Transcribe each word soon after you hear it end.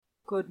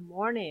Good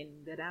morning,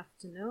 good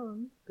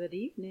afternoon, good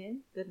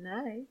evening, good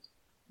night.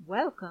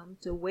 Welcome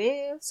to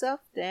Waves of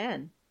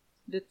 10.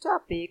 The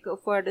topic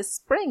for the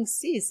spring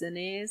season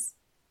is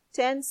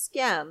 10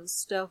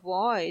 scams to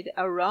avoid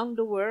around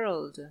the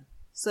world.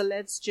 So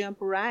let's jump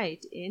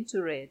right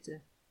into it.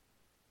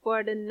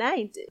 For the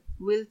night,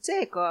 we'll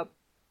take up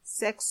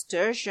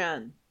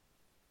sextortion.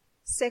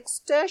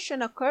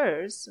 Sextortion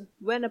occurs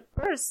when a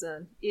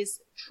person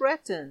is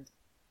threatened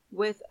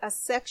with a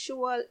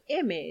sexual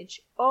image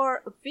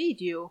or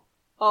video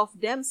of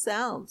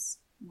themselves,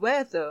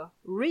 whether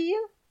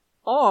real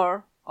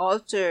or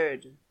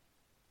altered.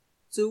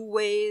 Two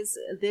ways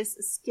this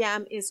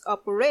scam is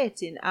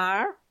operating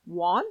are: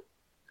 1.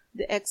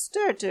 The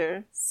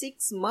extorter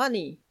seeks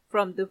money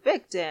from the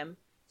victim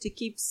to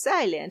keep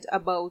silent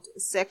about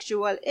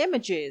sexual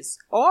images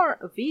or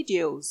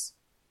videos.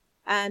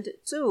 And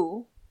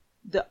 2.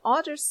 The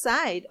other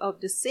side of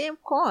the same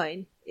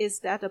coin is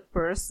that a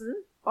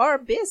person or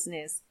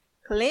business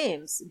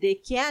claims they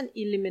can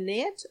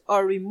eliminate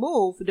or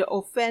remove the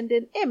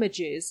offending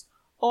images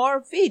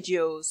or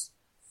videos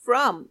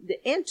from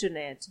the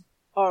internet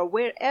or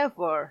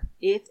wherever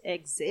it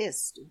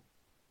exists.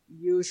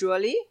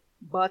 Usually,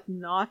 but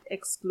not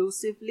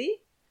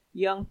exclusively,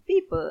 young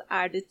people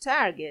are the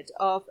target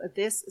of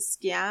this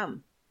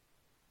scam.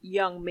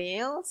 Young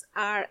males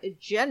are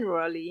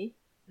generally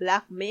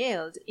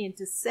blackmailed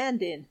into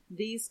sending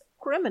these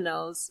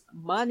criminals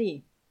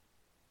money,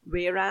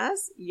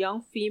 whereas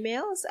young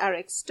females are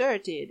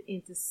extorted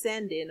into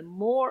sending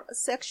more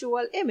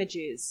sexual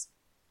images.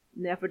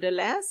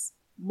 Nevertheless,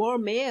 more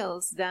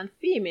males than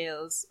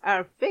females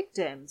are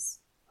victims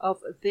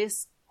of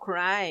this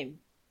crime.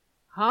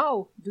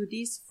 How do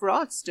these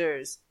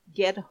fraudsters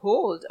get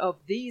hold of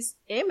these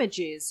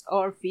images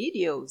or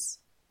videos?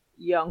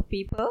 Young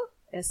people,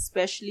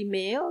 especially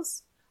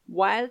males,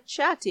 while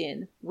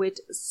chatting with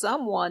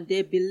someone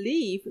they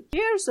believe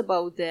cares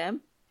about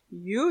them,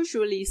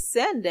 usually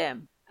send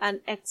them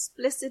an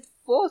explicit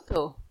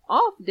photo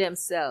of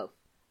themselves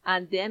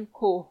and then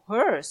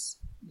coerce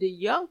the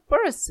young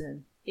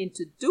person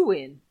into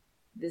doing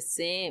the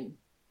same.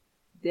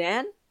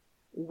 Then,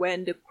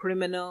 when the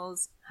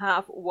criminals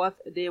have what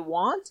they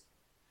want,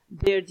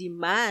 their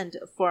demand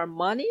for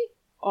money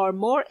or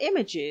more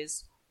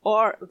images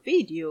or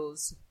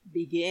videos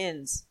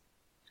begins.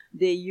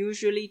 They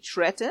usually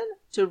threaten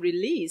to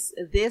release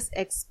this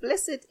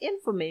explicit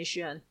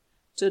information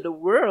to the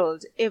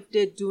world if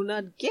they do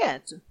not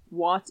get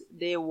what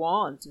they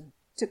want.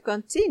 To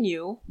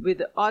continue with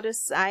the other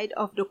side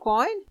of the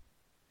coin,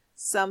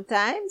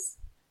 sometimes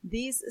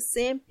these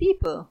same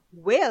people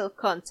will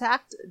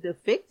contact the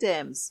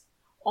victims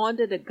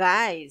under the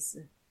guise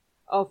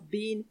of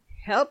being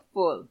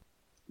helpful.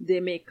 They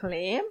may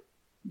claim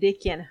they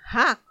can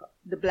hack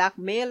the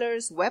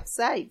blackmailers'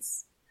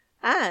 websites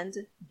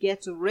and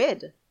get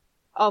rid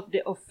of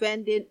the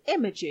offending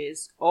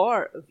images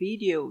or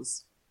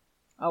videos.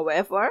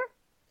 However,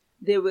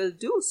 they will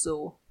do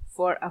so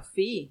for a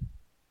fee.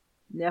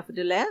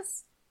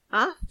 Nevertheless,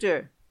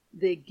 after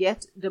they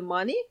get the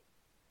money,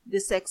 the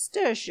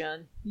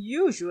sextortion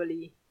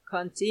usually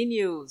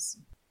continues.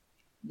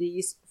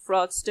 These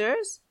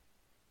fraudsters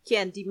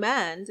can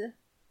demand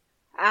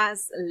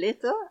as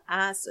little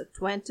as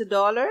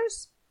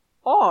 $20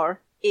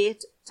 or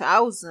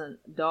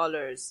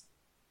 $8,000.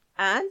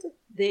 And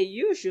they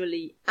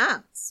usually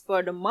ask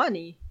for the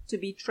money to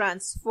be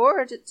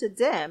transferred to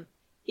them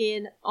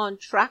in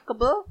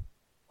untrackable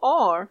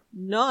or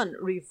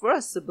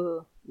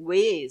non-reversible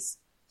ways,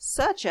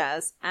 such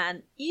as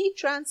an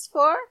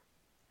e-transfer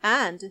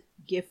and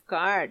gift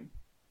card.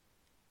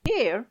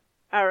 Here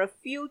are a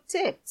few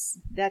tips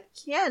that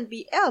can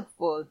be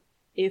helpful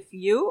if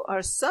you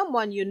or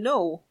someone you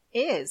know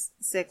is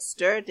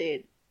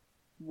sextorted.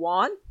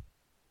 1.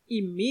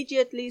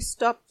 Immediately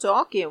stop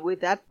talking with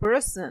that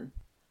person.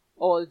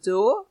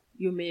 Although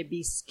you may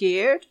be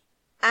scared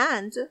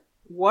and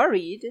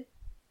worried,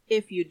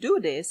 if you do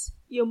this,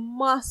 you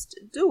must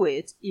do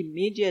it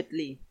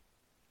immediately.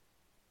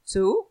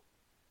 2.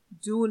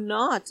 Do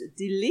not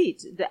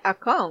delete the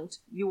account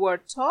you are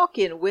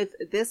talking with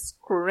this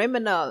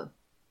criminal,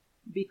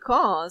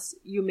 because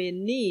you may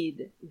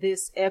need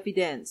this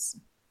evidence.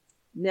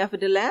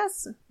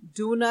 Nevertheless,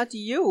 do not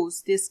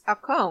use this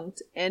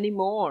account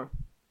anymore.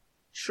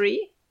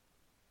 3.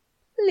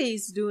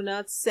 Please do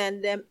not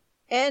send them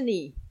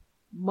any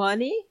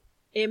money,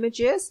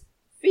 images,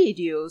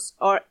 videos,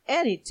 or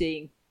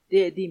anything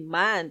they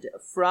demand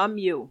from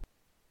you.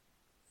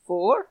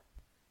 4.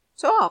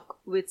 Talk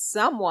with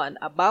someone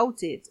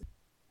about it.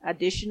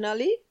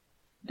 Additionally,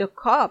 the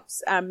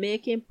cops are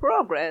making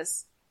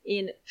progress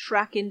in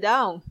tracking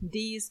down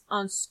these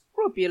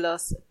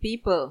unscrupulous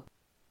people.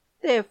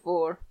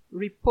 Therefore,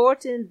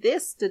 reporting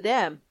this to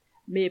them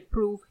may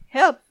prove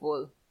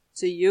helpful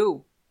to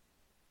you.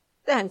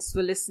 Thanks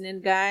for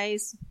listening,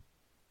 guys.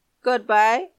 Goodbye.